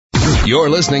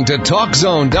You're listening to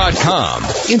TalkZone.com,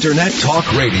 Internet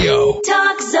Talk Radio.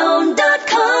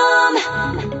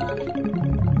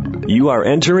 TalkZone.com. You are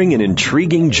entering an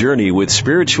intriguing journey with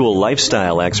spiritual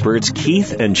lifestyle experts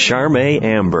Keith and Charmaine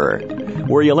Amber,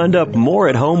 where you'll end up more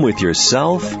at home with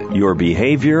yourself, your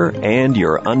behavior, and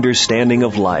your understanding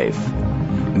of life.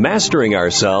 Mastering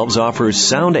Ourselves offers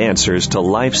sound answers to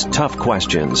life's tough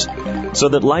questions so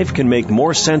that life can make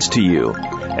more sense to you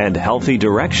and healthy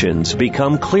directions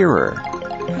become clearer.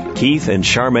 Keith and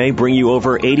Charmaine bring you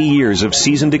over 80 years of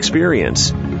seasoned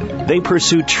experience. They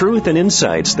pursue truth and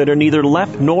insights that are neither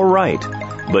left nor right,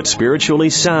 but spiritually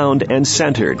sound and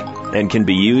centered, and can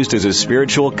be used as a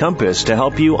spiritual compass to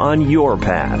help you on your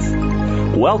path.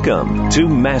 Welcome to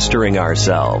Mastering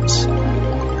Ourselves.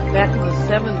 Back in the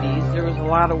 70s, there was a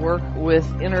lot of work with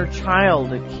inner child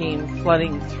that came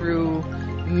flooding through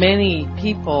many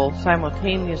people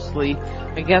simultaneously.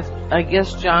 I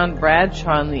guess John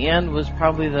Bradshaw in the end was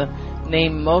probably the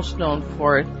name most known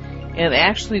for it. And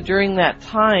actually during that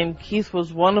time, Keith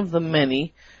was one of the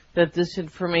many that this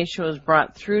information was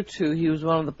brought through to. He was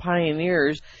one of the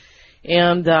pioneers.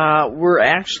 And we're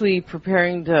actually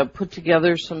preparing to put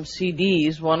together some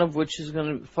CDs, one of which is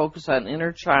going to focus on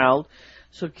inner child.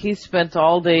 So Keith spent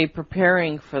all day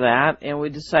preparing for that, and we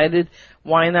decided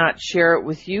why not share it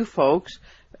with you folks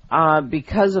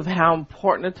because of how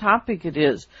important a topic it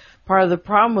is. Part of the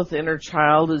problem with inner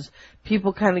child is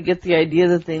people kind of get the idea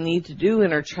that they need to do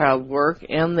inner child work,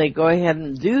 and they go ahead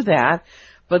and do that.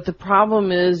 But the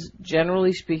problem is,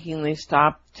 generally speaking, they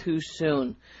stop too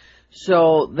soon.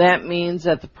 So that means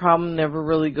that the problem never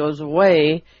really goes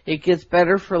away. It gets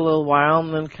better for a little while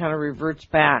and then kind of reverts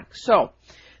back. So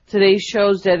today's show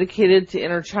is dedicated to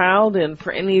inner child, and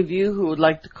for any of you who would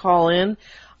like to call in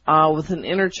with an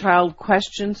inner child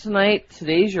question tonight,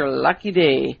 today's your lucky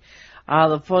day.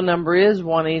 The phone number is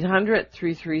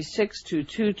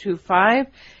 1-800-336-2225,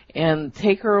 and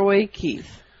take her away, Keith.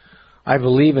 I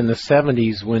believe in the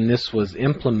 70s when this was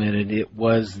implemented, it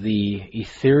was the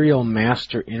ethereal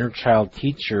master inner child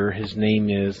teacher. His name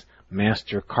is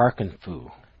Master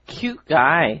Karkenfu. Cute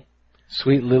guy.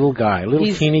 Sweet little guy,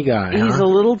 teeny guy. He's a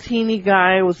little teeny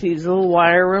guy with these little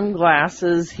wire rim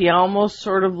glasses. He almost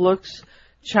sort of looks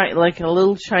like a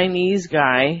little Chinese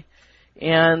guy,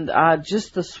 and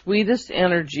just the sweetest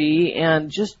energy,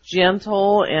 and just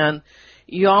gentle, and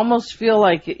you almost feel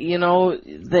like,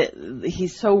 that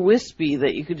he's so wispy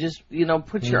that you could just,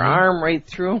 put your arm right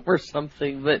through him or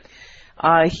something. But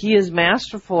he is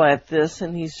masterful at this,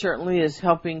 and he certainly is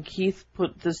helping Keith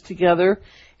put this together.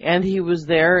 And he was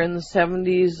there in the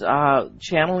 70s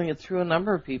channeling it through a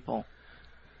number of people.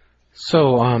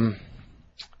 So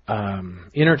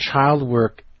inner child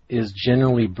work is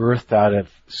generally birthed out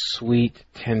of sweet,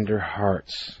 tender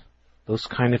hearts. Those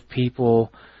kind of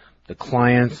people, the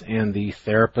clients and the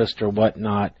therapist or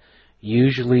whatnot,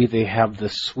 usually they have the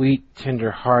sweet,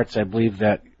 tender hearts, I believe,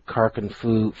 that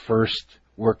Karkenfu first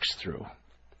works through.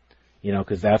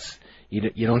 Because that's,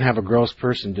 you don't have a gross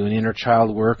person doing inner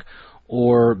child work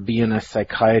or being a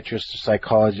psychiatrist or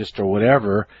psychologist or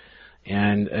whatever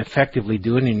and effectively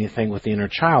doing anything with the inner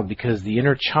child, because the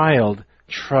inner child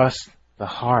trusts the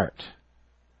heart,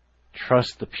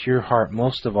 trusts the pure heart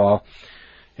most of all,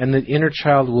 and the inner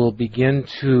child will begin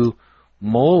to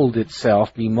mold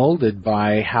itself, be molded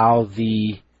by how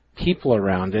the people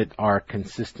around it are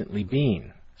consistently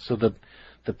being. So the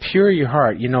pure your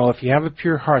heart, if you have a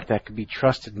pure heart, that can be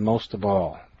trusted most of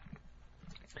all.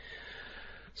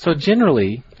 So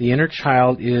generally, the inner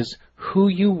child is who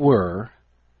you were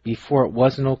before it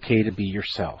wasn't okay to be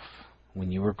yourself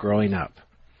when you were growing up.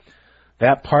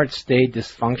 That part stayed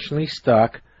dysfunctionally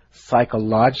stuck,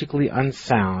 psychologically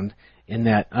unsound, in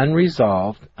that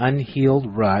unresolved,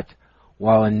 unhealed rut,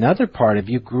 while another part of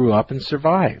you grew up and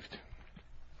survived.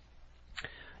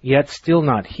 Yet still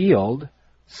not healed,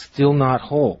 still not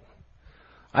whole.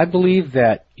 I believe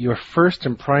that your first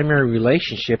and primary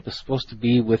relationship is supposed to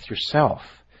be with yourself.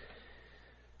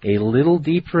 A little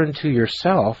deeper into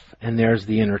yourself, and there's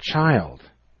the inner child.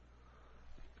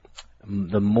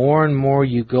 The more and more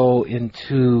you go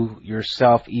into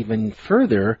yourself even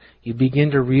further, you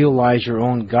begin to realize your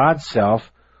own God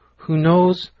self, who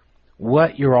knows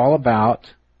what you're all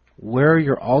about, where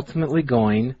you're ultimately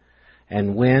going,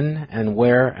 and when and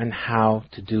where and how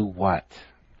to do what.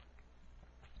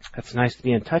 That's nice to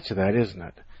be in touch with that, isn't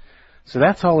it? So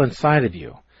that's all inside of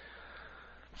you.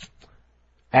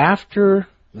 After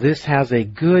this has a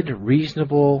good,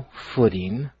 reasonable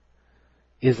footing,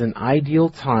 is an ideal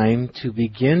time to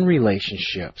begin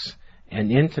relationships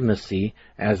and intimacy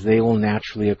as they will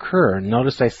naturally occur.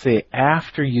 Notice I say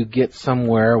after you get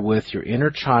somewhere with your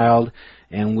inner child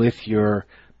and with your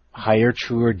higher,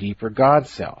 truer, deeper God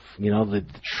self. The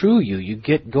true you. You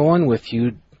get going with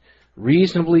you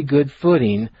reasonably good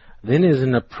footing, then is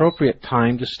an appropriate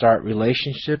time to start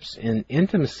relationships and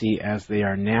intimacy as they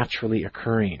are naturally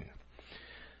occurring.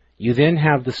 You then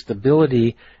have the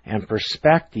stability and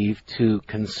perspective to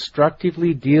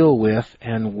constructively deal with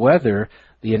and weather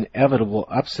the inevitable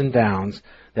ups and downs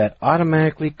that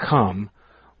automatically come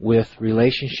with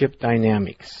relationship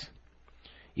dynamics.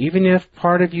 Even if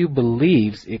part of you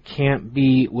believes it can't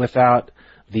be without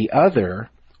the other,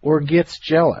 or gets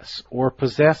jealous or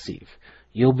possessive,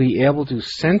 you'll be able to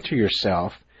center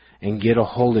yourself and get a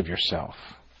hold of yourself.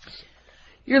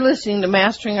 You're listening to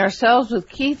Mastering Ourselves with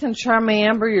Keith and Charmaine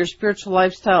Amber, your spiritual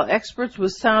lifestyle experts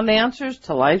with sound answers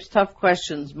to life's tough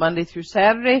questions, Monday through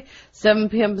Saturday, 7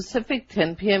 p.m. Pacific,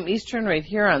 10 p.m. Eastern, right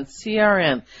here on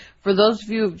CRN. For those of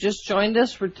you who've just joined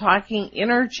us, we're talking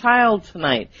inner child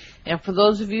tonight. And for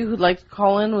those of you who'd like to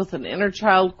call in with an inner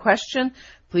child question,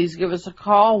 please give us a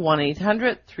call,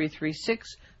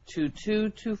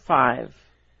 1-800-336-2225.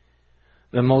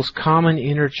 The most common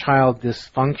inner child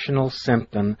dysfunctional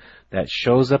symptom that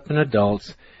shows up in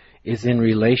adults is in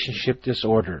relationship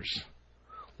disorders.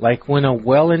 Like when a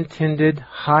well-intended,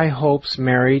 high hopes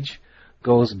marriage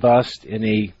goes bust in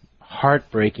a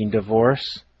heartbreaking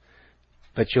divorce.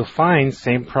 But you'll find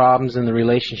same problems in the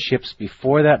relationships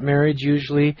before that marriage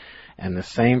usually, and the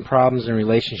same problems in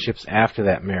relationships after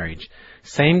that marriage.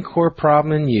 Same core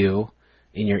problem in you,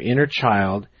 in your inner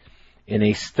child, in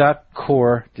a stuck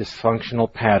core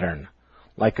dysfunctional pattern.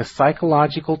 Like a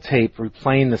psychological tape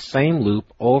replaying the same loop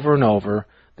over and over,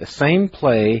 the same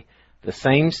play, the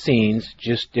same scenes,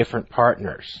 just different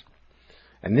partners.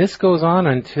 And this goes on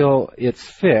until it's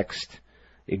fixed.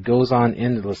 It goes on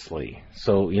endlessly.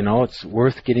 So, it's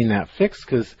worth getting that fixed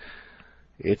because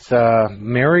it's a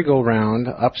merry-go-round,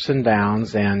 ups and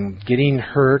downs, and getting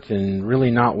hurt and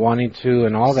really not wanting to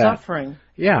and all that. Suffering.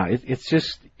 Yeah, it's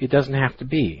just, it doesn't have to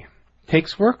be. It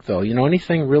takes work, though.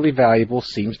 Anything really valuable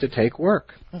seems to take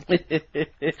work.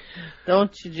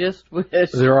 Don't you just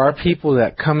wish? There are people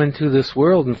that come into this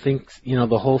world and think,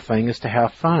 the whole thing is to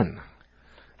have fun.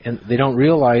 And they don't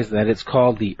realize that it's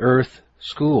called the Earth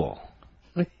School.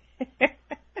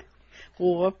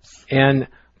 Whoops. And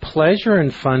pleasure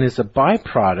and fun is a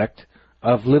byproduct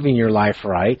of living your life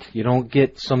right. You don't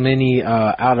get so many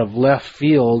out of left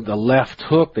field, a left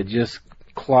hook that just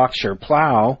clocks your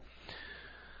plow.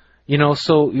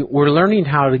 So we're learning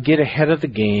how to get ahead of the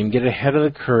game, get ahead of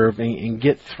the curve, and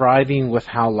get thriving with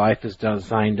how life is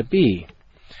designed to be.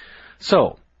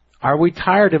 So, are we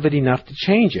tired of it enough to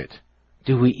change it?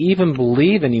 Do we even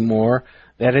believe anymore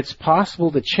that it's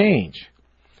possible to change?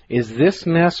 Is this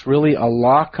mess really a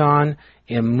lock-on,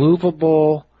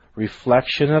 immovable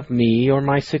reflection of me or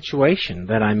my situation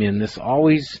that I'm in? This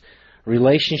always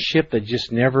relationship that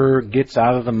just never gets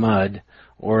out of the mud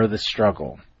or the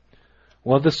struggle.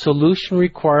 Well, the solution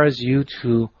requires you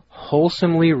to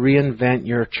wholesomely reinvent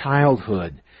your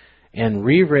childhood and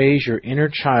re-raise your inner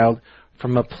child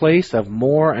from a place of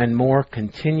more and more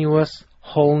continuous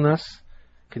wholeness,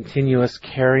 continuous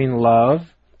caring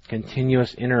love,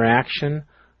 continuous interaction,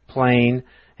 playing,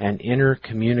 and inner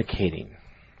communicating.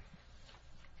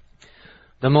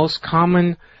 The most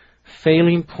common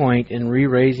failing point in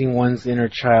re-raising one's inner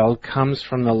child comes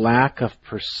from the lack of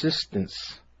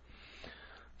persistence.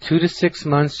 2 to 6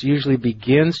 months usually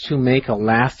begins to make a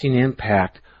lasting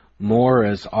impact. More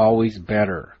is always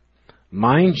better.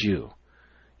 Mind you,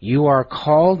 you are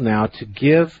called now to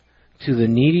give to the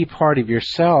needy part of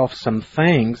yourself some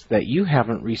things that you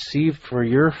haven't received for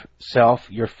yourself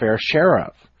your fair share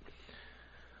of.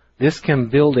 This can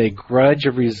build a grudge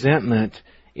of resentment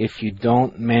if you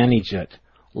don't manage it.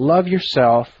 Love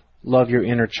yourself, love your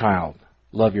inner child.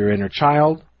 Love your inner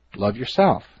child, love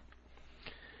yourself.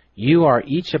 You are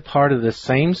each a part of the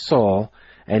same soul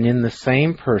and in the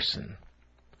same person.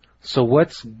 So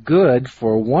what's good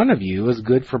for one of you is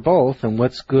good for both, and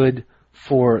what's good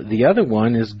for the other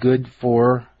one is good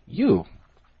for you.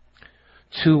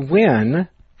 To win,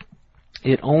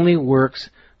 it only works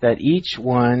that each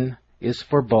one is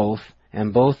for both,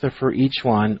 and both are for each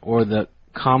one, or the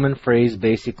common phrase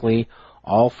basically,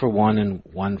 all for one and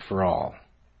one for all.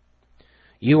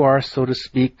 You are, so to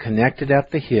speak, connected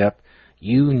at the hip.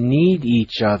 You need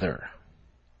each other.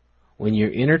 When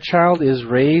your inner child is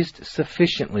raised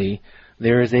sufficiently,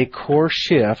 there is a core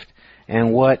shift,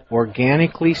 and what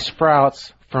organically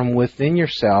sprouts from within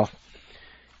yourself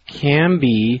can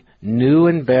be new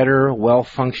and better,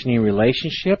 well-functioning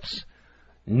relationships,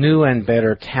 new and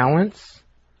better talents,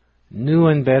 new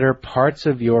and better parts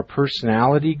of your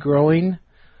personality growing,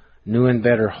 new and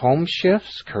better home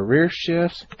shifts, career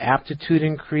shifts, aptitude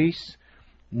increase,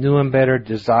 new and better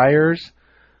desires,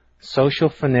 social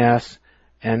finesse,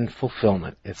 and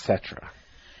fulfillment, etc.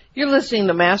 You're listening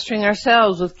to Mastering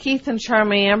Ourselves with Keith and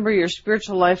Charmaine Amber, your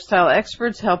spiritual lifestyle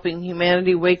experts helping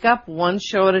humanity wake up one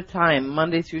show at a time,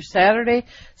 Monday through Saturday,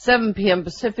 7 p.m.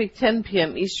 Pacific, 10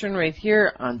 p.m. Eastern, right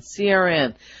here on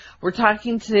CRN. We're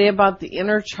talking today about the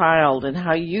inner child and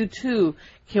how you too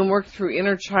can work through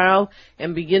inner child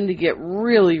and begin to get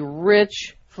really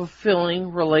rich,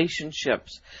 fulfilling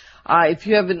relationships. If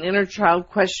you have an inner child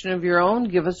question of your own,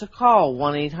 give us a call,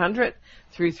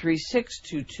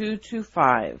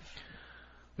 1-800-336-2225.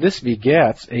 This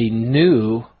begets a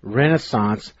new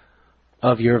renaissance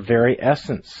of your very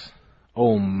essence.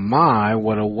 Oh my,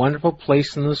 what a wonderful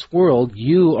place in this world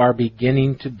you are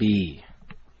beginning to be.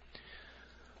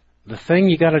 The thing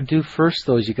you got to do first,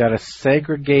 though, is you got to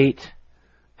segregate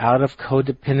out of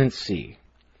codependency,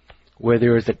 where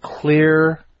there is a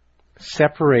clear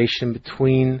separation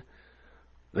between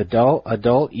the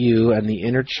adult you and the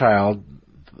inner child,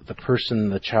 the person,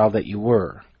 the child that you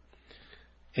were.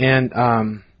 And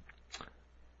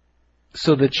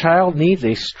so the child needs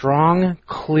a strong,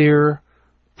 clear,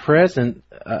 present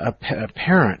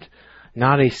parent,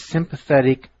 not a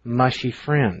sympathetic, mushy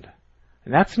friend.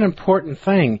 And that's an important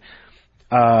thing.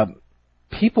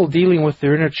 People dealing with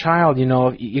their inner child,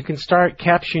 you can start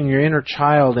capturing your inner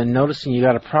child and noticing you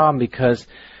got a problem because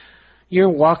you're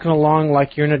walking along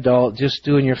like you're an adult, just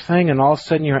doing your thing, and all of a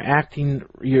sudden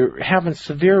you're having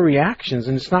severe reactions,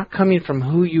 and it's not coming from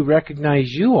who you recognize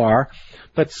you are,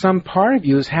 but some part of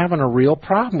you is having a real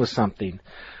problem with something.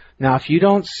 Now, if you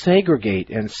don't segregate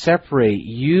and separate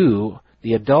you,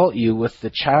 the adult you, with the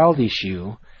childish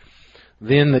you,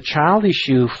 then the childish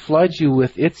you floods you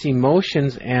with its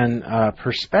emotions and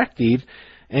perspective,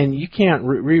 and you can't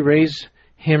re-raise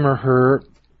him or her.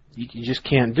 You just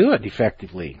can't do it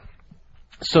effectively.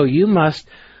 So you must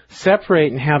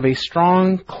separate and have a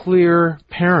strong, clear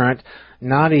parent,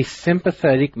 not a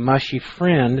sympathetic, mushy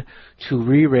friend, to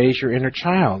re-raise your inner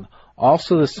child.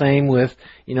 Also the same with,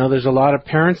 there's a lot of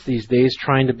parents these days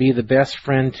trying to be the best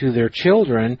friend to their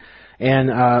children and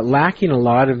lacking a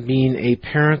lot of being a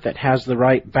parent that has the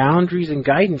right boundaries and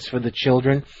guidance for the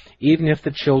children, even if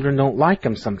the children don't like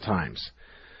them sometimes.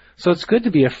 So it's good to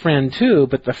be a friend too,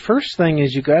 but the first thing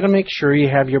is you got to make sure you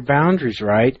have your boundaries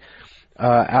right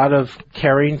out of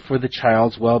caring for the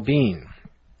child's well-being.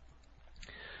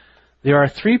 There are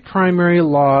 3 primary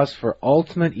laws for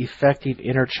ultimate effective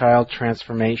inner child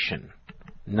transformation.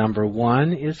 Number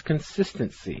 1 is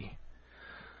consistency.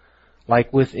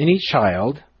 Like with any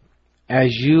child,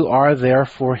 as you are there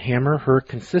for him or her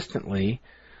consistently,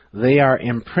 they are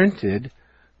imprinted,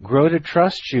 grow to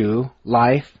trust you,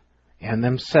 life, and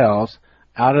themselves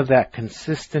out of that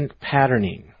consistent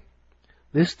patterning.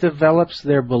 This develops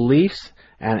their beliefs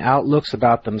and outlooks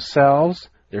about themselves,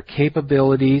 their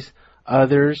capabilities,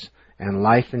 others, and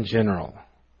life in general.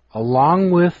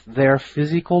 Along with their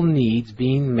physical needs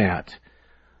being met,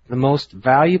 the most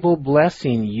valuable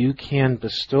blessing you can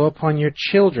bestow upon your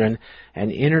children and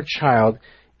inner child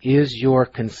is your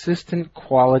consistent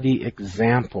quality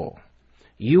example.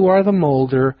 You are the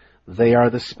molder, they are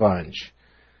the sponge.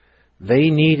 They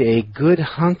need a good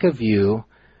hunk of you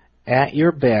at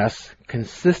your best,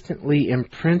 consistently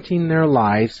imprinting their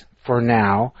lives for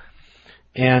now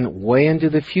and way into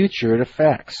the future it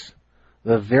affects.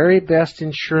 The very best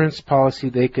insurance policy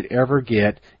they could ever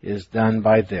get is done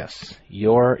by this,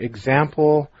 your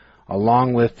example,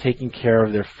 along with taking care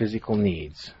of their physical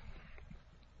needs.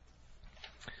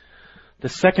 The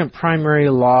second primary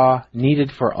law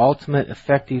needed for ultimate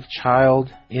effective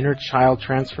inner child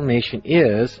transformation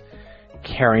is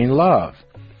caring love.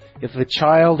 If the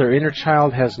child or inner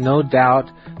child has no doubt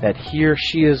that he or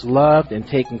she is loved and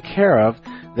taken care of,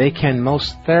 they can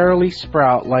most thoroughly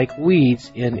sprout like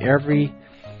weeds in every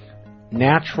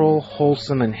natural,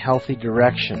 wholesome, and healthy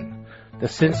direction. The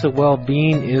sense of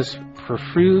well-being is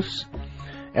profuse,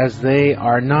 as they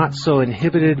are not so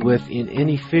inhibited with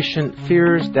inefficient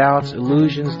fears, doubts,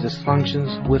 illusions,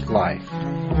 dysfunctions with life.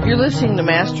 You're listening to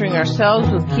Mastering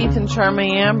Ourselves with Keith and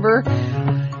Charmaine Amber,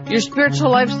 your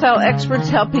spiritual lifestyle experts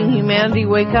helping humanity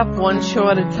wake up one show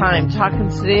at a time. Talking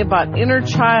today about inner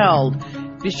child.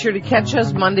 Be sure to catch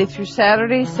us Monday through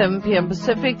Saturday, 7 p.m.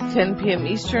 Pacific, 10 p.m.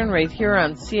 Eastern, right here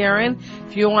on CRN.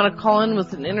 If you want to call in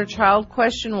with an inner child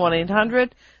question,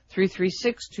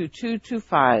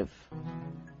 1-800-336-2225.